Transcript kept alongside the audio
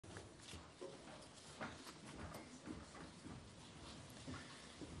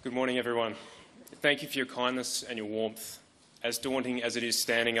Good morning, everyone. Thank you for your kindness and your warmth. As daunting as it is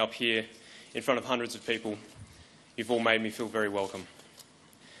standing up here in front of hundreds of people, you've all made me feel very welcome.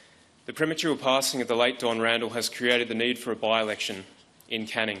 The premature passing of the late Don Randall has created the need for a by-election in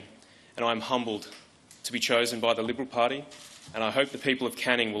Canning, and I'm humbled to be chosen by the Liberal Party, and I hope the people of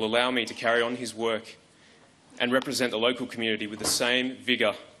Canning will allow me to carry on his work and represent the local community with the same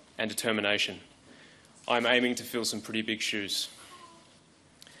vigour and determination. I'm aiming to fill some pretty big shoes.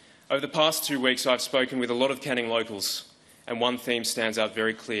 Over the past 2 weeks, I've spoken with a lot of Canning locals, and one theme stands out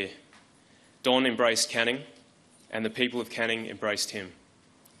very clear. Don embraced Canning, and the people of Canning embraced him.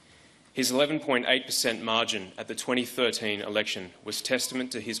 His 11.8% margin at the 2013 election was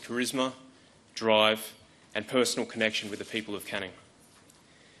testament to his charisma, drive, and personal connection with the people of Canning.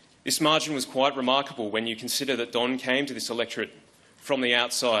 This margin was quite remarkable when you consider that Don came to this electorate from the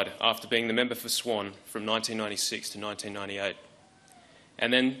outside after being the member for Swan from 1996 to 1998,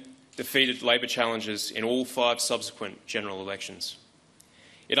 and then defeated Labor challengers in all 5 subsequent general elections.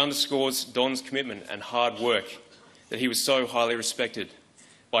 It underscores Don's commitment and hard work that he was so highly respected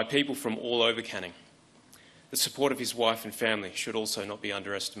by people from all over Canning. The support of his wife and family should also not be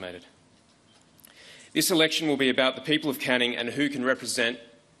underestimated. This election will be about the people of Canning and who can represent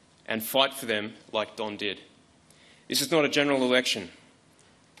and fight for them like Don did. This is not a general election.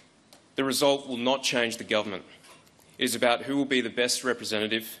 The result will not change the government. It is about who will be the best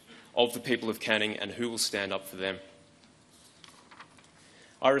representative of the people of Canning and who will stand up for them.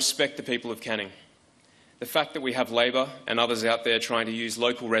 I respect the people of Canning. The fact that we have Labor and others out there trying to use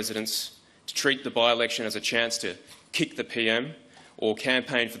local residents to treat the by-election as a chance to kick the PM or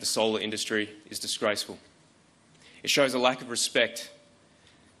campaign for the solar industry is disgraceful. It shows a lack of respect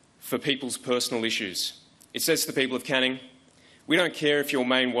for people's personal issues. It says to the people of Canning, we don't care if your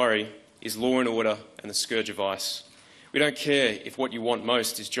main worry is law and order and the scourge of ice. We don't care if what you want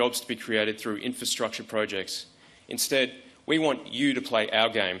most is jobs to be created through infrastructure projects. Instead, we want you to play our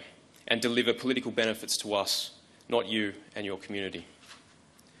game and deliver political benefits to us, not you and your community.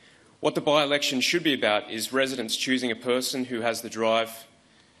 What the by-election should be about is residents choosing a person who has the drive,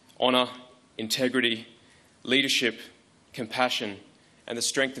 honour, integrity, leadership, compassion and the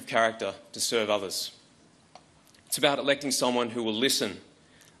strength of character to serve others. It's about electing someone who will listen,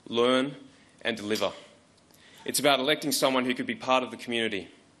 learn and deliver. It's about electing someone who could be part of the community.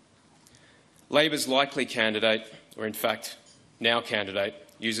 Labor's likely candidate, or in fact now candidate,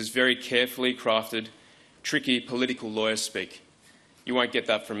 uses very carefully crafted, tricky political lawyer speak. You won't get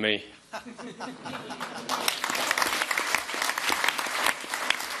that from me.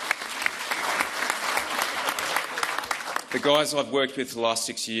 The guys I've worked with for the last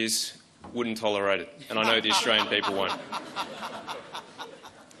 6 years wouldn't tolerate it, and I know the Australian people won't.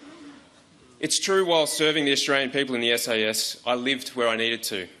 It's true, while serving the Australian people in the SAS, I lived where I needed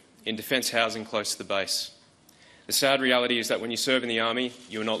to, in defence housing close to the base. The sad reality is that when you serve in the army,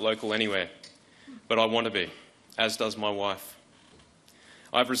 you are not local anywhere. But I want to be, as does my wife.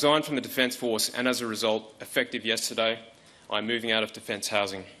 I've resigned from the Defence Force and as a result, effective yesterday, I'm moving out of defence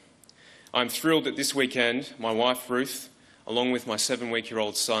housing. I'm thrilled that this weekend, my wife Ruth, along with my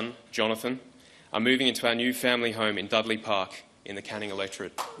 7-week-old son, Jonathan, are moving into our new family home in Dudley Park in the Canning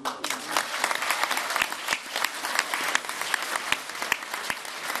electorate.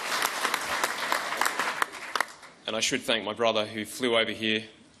 And I should thank my brother who flew over here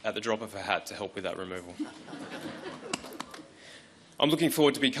at the drop of a hat to help with that removal. I'm looking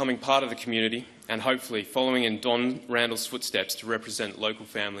forward to becoming part of the community and hopefully following in Don Randall's footsteps to represent local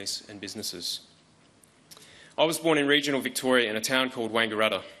families and businesses. I was born in regional Victoria in a town called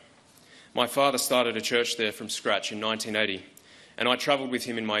Wangaratta. My father started a church there from scratch in 1980, and I travelled with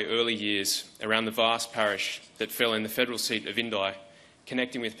him in my early years around the vast parish that fell in the federal seat of Indi,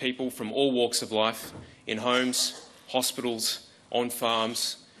 connecting with people from all walks of life in homes, hospitals, on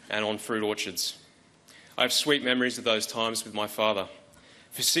farms and on fruit orchards. I have sweet memories of those times with my father.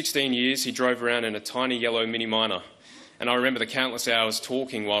 For 16 years he drove around in a tiny yellow Mini Minor, and I remember the countless hours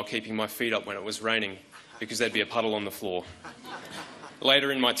talking while keeping my feet up when it was raining because there'd be a puddle on the floor.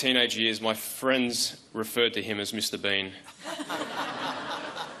 Later in my teenage years, my friends referred to him as Mr. Bean.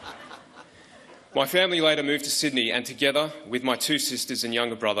 My family later moved to Sydney, and together with my 2 sisters and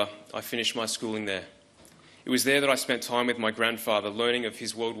younger brother, I finished my schooling there. It was there that I spent time with my grandfather, learning of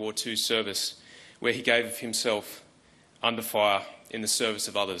his World War II service, where he gave of himself under fire in the service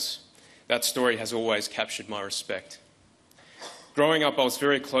of others. That story has always captured my respect. Growing up, I was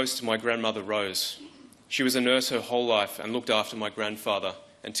very close to my grandmother, Rose. She was a nurse her whole life and looked after my grandfather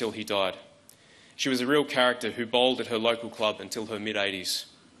until he died. She was a real character who bowled at her local club until her mid-80s.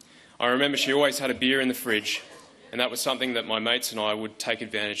 I remember she always had a beer in the fridge and that was something that my mates and I would take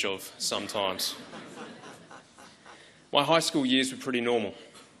advantage of sometimes. My high school years were pretty normal.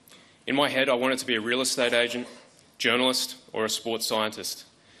 In my head, I wanted to be a real estate agent, journalist, or a sports scientist.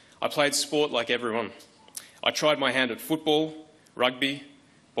 I played sport like everyone. I tried my hand at football, rugby,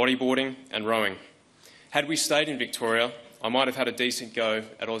 bodyboarding, and rowing. Had we stayed in Victoria, I might have had a decent go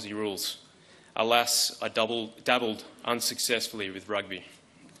at Aussie rules. Alas, I dabbled unsuccessfully with rugby.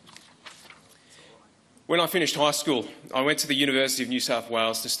 When I finished high school, I went to the University of New South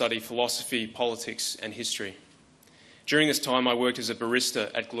Wales to study philosophy, politics, and history. During this time, I worked as a barista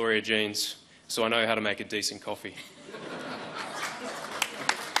at Gloria Jean's, so I know how to make a decent coffee.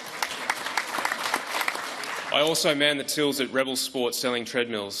 I also manned the tills at Rebel Sports selling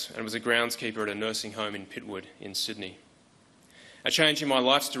treadmills and was a groundskeeper at a nursing home in Pittwood in Sydney. A change in my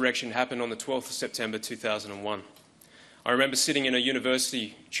life's direction happened on the 12th of September 2001. I remember sitting in a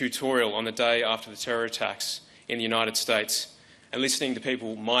university tutorial on the day after the terror attacks in the United States and listening to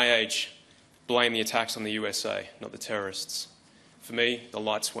people my age blame the attacks on the USA, not the terrorists. For me, the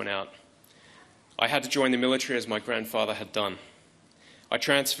lights went out. I had to join the military as my grandfather had done. I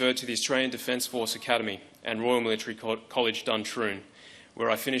transferred to the Australian Defence Force Academy and Royal Military College Duntroon,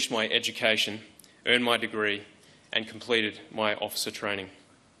 where I finished my education, earned my degree, and completed my officer training.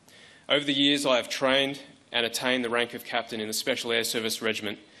 Over the years, I have trained and attained the rank of captain in the Special Air Service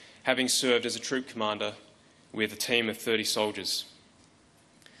Regiment, having served as a troop commander with a team of 30 soldiers.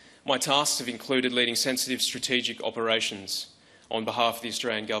 My tasks have included leading sensitive strategic operations on behalf of the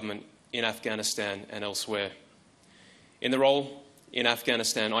Australian Government in Afghanistan and elsewhere. In the role in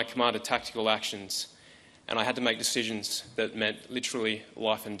Afghanistan, I commanded tactical actions, and I had to make decisions that meant literally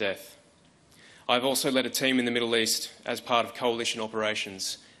life and death. I've also led a team in the Middle East as part of coalition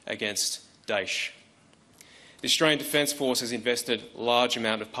operations against Daesh. The Australian Defence Force has invested a large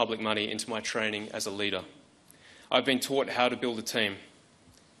amount of public money into my training as a leader. I've been taught how to build a team.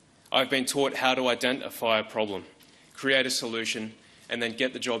 I've been taught how to identify a problem, create a solution, and then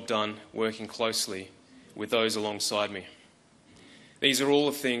get the job done working closely with those alongside me. These are all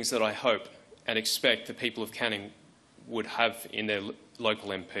the things that I hope and expect the people of Canning would have in their local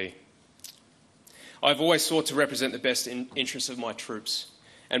MP. I've always sought to represent the best interests of my troops,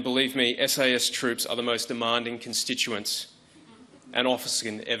 and believe me, SAS troops are the most demanding constituents an officer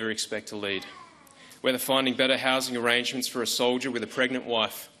can ever expect to lead. Whether finding better housing arrangements for a soldier with a pregnant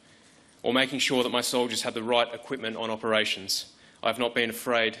wife, or making sure that my soldiers have the right equipment on operations, I've not been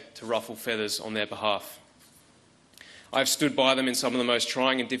afraid to ruffle feathers on their behalf. I've stood by them in some of the most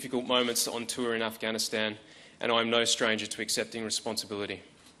trying and difficult moments on tour in Afghanistan, and I'm no stranger to accepting responsibility.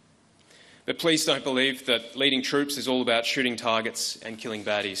 But please don't believe that leading troops is all about shooting targets and killing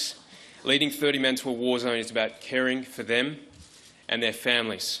baddies. Leading 30 men to a war zone is about caring for them and their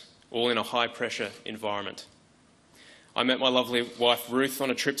families, all in a high-pressure environment. I met my lovely wife Ruth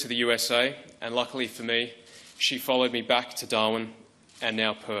on a trip to the USA, and luckily for me, she followed me back to Darwin and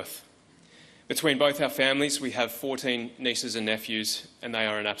now Perth. Between both our families, we have 14 nieces and nephews, and they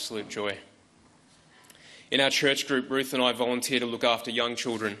are an absolute joy. In our church group, Ruth and I volunteer to look after young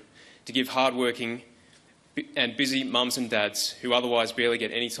children, to give hard-working and busy mums and dads who otherwise barely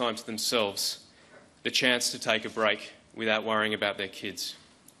get any time to themselves the chance to take a break without worrying about their kids.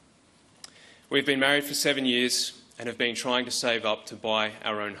 We've been married for 7 years and have been trying to save up to buy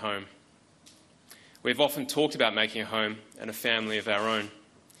our own home. We've often talked about making a home and a family of our own.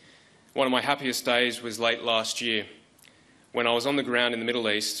 One of my happiest days was late last year when I was on the ground in the Middle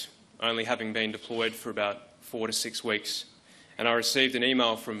East, only having been deployed for about 4 to 6 weeks, and I received an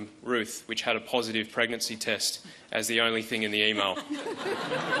email from Ruth which had a positive pregnancy test as the only thing in the email.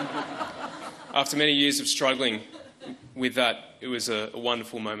 After many years of struggling with that, it was a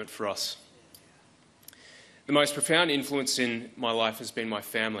wonderful moment for us. The most profound influence in my life has been my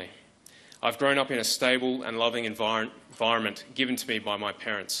family. I've grown up in a stable and loving environment given to me by my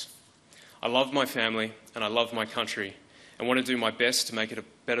parents. I love my family and I love my country and want to do my best to make it a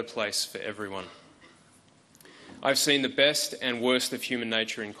better place for everyone. I've seen the best and worst of human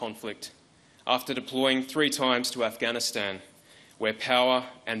nature in conflict. After deploying 3 times to Afghanistan, where power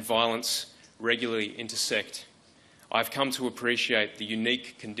and violence regularly intersect, I've come to appreciate the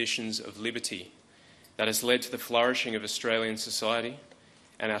unique conditions of liberty that has led to the flourishing of Australian society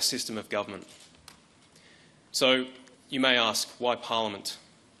and our system of government. So you may ask, why Parliament?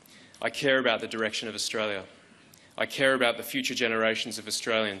 I care about the direction of Australia. I care about the future generations of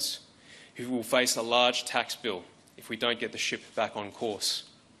Australians who will face a large tax bill if we don't get the ship back on course.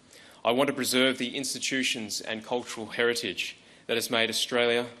 I want to preserve the institutions and cultural heritage that has made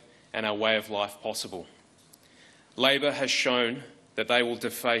Australia and our way of life possible. Labor has shown that they will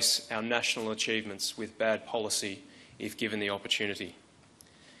deface our national achievements with bad policy if given the opportunity.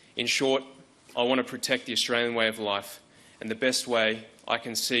 In short, I want to protect the Australian way of life, and the best way I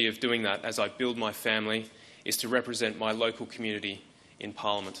can see of doing that as I build my family is to represent my local community in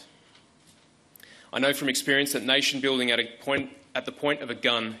Parliament. I know from experience that nation building at the point of a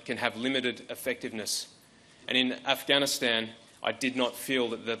gun can have limited effectiveness, and in Afghanistan I did not feel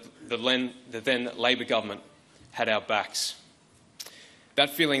that the then Labor government had our backs. That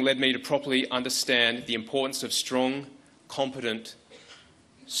feeling led me to properly understand the importance of strong, competent,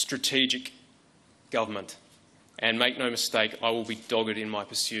 strategic government. And make no mistake, I will be dogged in my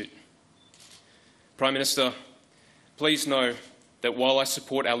pursuit. Prime Minister, please know that while I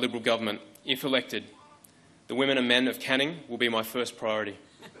support our Liberal government, if elected, the women and men of Canning will be my first priority.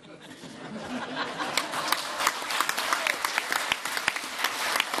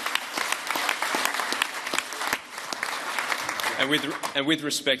 And with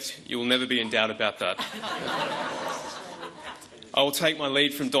respect, you will never be in doubt about that. I will take my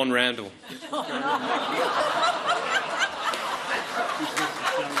lead from Don Randall.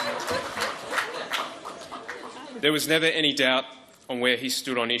 There was never any doubt on where he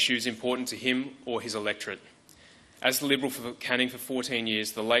stood on issues important to him or his electorate. As the Liberal for Canning for 14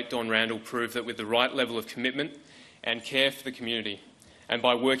 years, the late Don Randall proved that with the right level of commitment and care for the community, and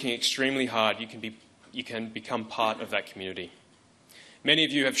by working extremely hard, you can become part of that community. Many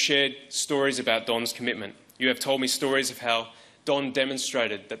of you have shared stories about Don's commitment. You have told me stories of how Don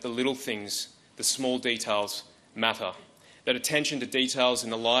demonstrated that the little things, the small details, matter, that attention to details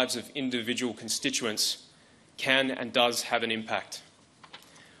in the lives of individual constituents can and does have an impact.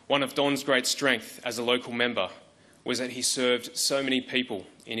 One of Don's great strengths as a local member was that he served so many people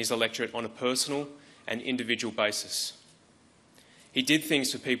in his electorate on a personal and individual basis. He did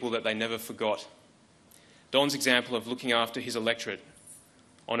things for people that they never forgot. Don's example of looking after his electorate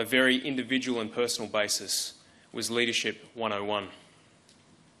on a very individual and personal basis was Leadership 101.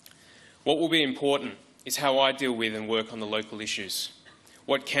 What will be important is how I deal with and work on the local issues.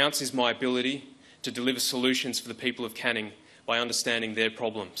 What counts is my ability to deliver solutions for the people of Canning by understanding their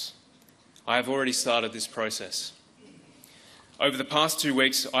problems. I have already started this process. Over the past 2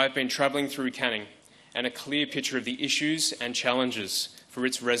 weeks, I have been travelling through Canning, and a clear picture of the issues and challenges for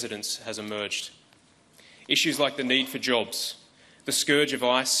its residents has emerged. Issues like the need for jobs, the scourge of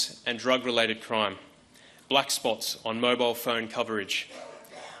ice and drug-related crime, black spots on mobile phone coverage,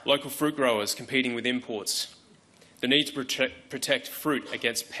 local fruit growers competing with imports, the need to protect fruit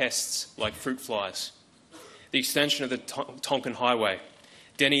against pests like fruit flies, the extension of the Tonkin Highway,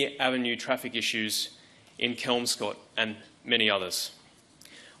 Denny Avenue traffic issues in Kelmscott, and many others.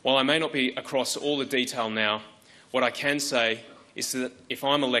 While I may not be across all the detail now, what I can say is that if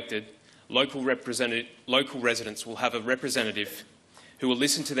I'm elected, local residents will have a representative who will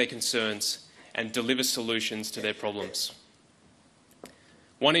listen to their concerns and deliver solutions to their problems.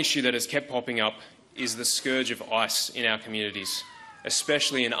 One issue that has kept popping up is the scourge of ice in our communities,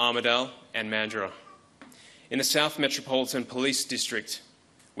 especially in Armidale and Mandurah. In the South Metropolitan Police District,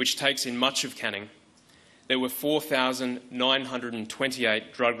 which takes in much of Canning, there were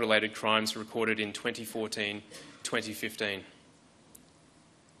 4,928 drug-related crimes recorded in 2014-2015.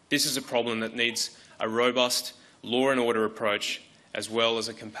 This is a problem that needs a robust law and order approach as well as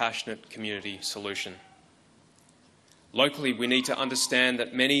a compassionate community solution. Locally, we need to understand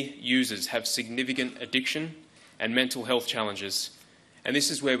that many users have significant addiction and mental health challenges, and this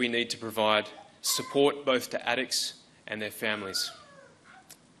is where we need to provide support both to addicts and their families.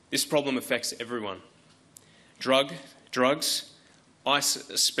 This problem affects everyone. Drugs, ice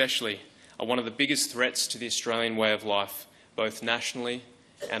especially, are one of the biggest threats to the Australian way of life, both nationally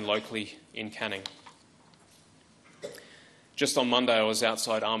and locally in Canning. Just on Monday, I was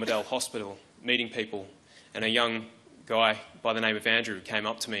outside Armidale Hospital meeting people, and a young guy by the name of Andrew came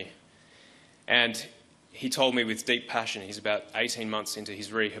up to me, and he told me with deep passion, he's about 18 months into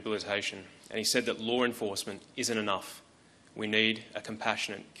his rehabilitation, and he said that law enforcement isn't enough. We need a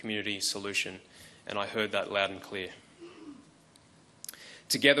compassionate community solution, and I heard that loud and clear.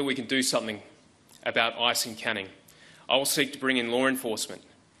 Together we can do something about ice in Canning. I will seek to bring in law enforcement,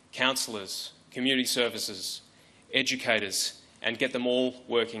 counsellors, community services, educators, and get them all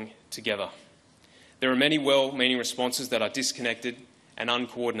working together. There are many well-meaning responses that are disconnected and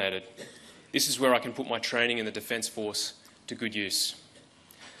uncoordinated. This is where I can put my training in the Defence Force to good use.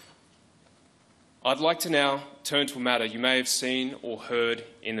 I'd like to now turn to a matter you may have seen or heard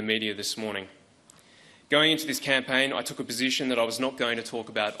in the media this morning. Going into this campaign, I took a position that I was not going to talk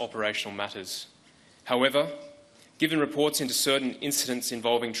about operational matters. However, given reports into certain incidents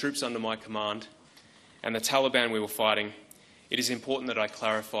involving troops under my command and the Taliban we were fighting, it is important that I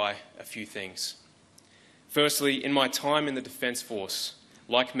clarify a few things. Firstly, in my time in the Defence Force,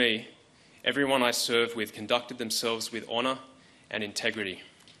 like me, everyone I served with conducted themselves with honour and integrity.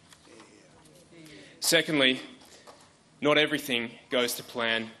 Secondly, not everything goes to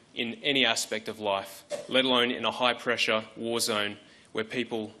plan in any aspect of life, let alone in a high-pressure war zone where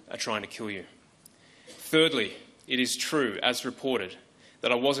people are trying to kill you. Thirdly, it is true, as reported,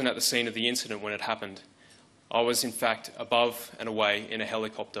 that I wasn't at the scene of the incident when it happened. I was, in fact, above and away in a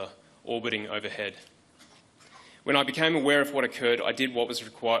helicopter orbiting overhead. When I became aware of what occurred, I did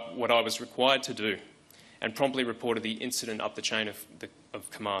what I was required to do and promptly reported the incident up the chain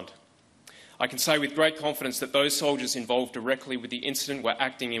of command. I can say with great confidence that those soldiers involved directly with the incident were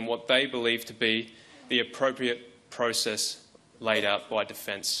acting in what they believed to be the appropriate process laid out by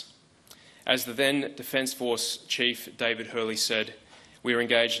Defence. As the then Defence Force Chief, David Hurley, said, we were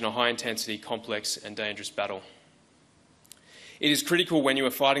engaged in a high-intensity, complex and dangerous battle. It is critical when you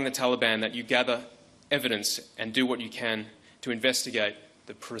are fighting the Taliban that you gather evidence and do what you can to investigate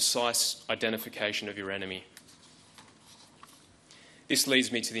the precise identification of your enemy. This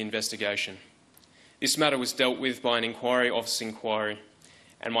leads me to the investigation. This matter was dealt with by an inquiry officer's inquiry,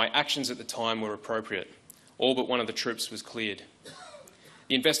 and my actions at the time were appropriate. All but one of the troops was cleared.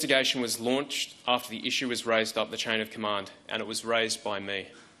 The investigation was launched after the issue was raised up the chain of command, and it was raised by me.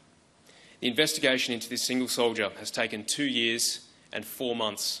 The investigation into this single soldier has taken 2 years and 4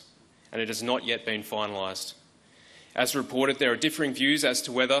 months, and it has not yet been finalised. As reported, there are differing views as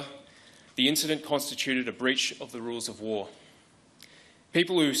to whether the incident constituted a breach of the rules of war.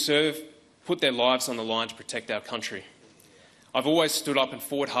 People who serve put their lives on the line to protect our country. I've always stood up and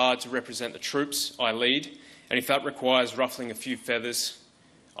fought hard to represent the troops I lead, and if that requires ruffling a few feathers,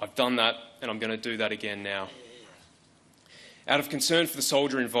 I've done that, and I'm going to do that again now. Out of concern for the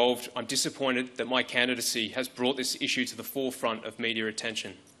soldier involved, I'm disappointed that my candidacy has brought this issue to the forefront of media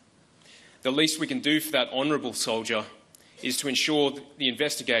attention. The least we can do for that honourable soldier is to ensure that the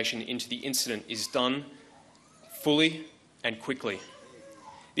investigation into the incident is done fully and quickly.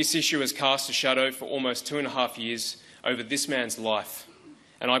 This issue has cast a shadow for almost 2.5 years over this man's life,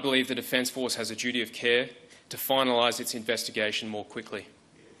 and I believe the Defence Force has a duty of care to finalise its investigation more quickly.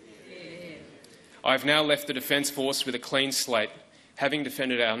 I have now left the Defence Force with a clean slate, having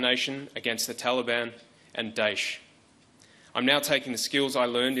defended our nation against the Taliban and Daesh. I'm now taking the skills I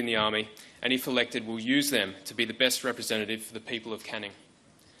learned in the Army, and if elected, will use them to be the best representative for the people of Canning.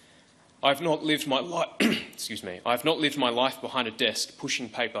 I have not lived my life behind a desk pushing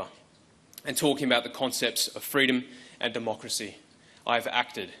paper and talking about the concepts of freedom and democracy. I have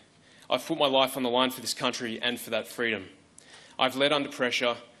acted. I've put my life on the line for this country and for that freedom. I've led under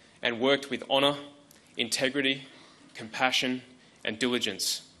pressure and worked with honour, integrity, compassion and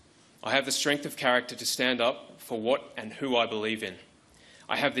diligence. I have the strength of character to stand up for what and who I believe in.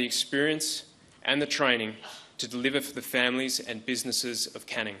 I have the experience and the training to deliver for the families and businesses of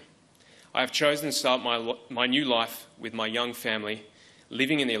Canning. I have chosen to start my new life with my young family,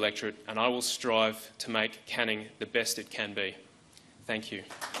 living in the electorate, and I will strive to make Canning the best it can be. Thank you.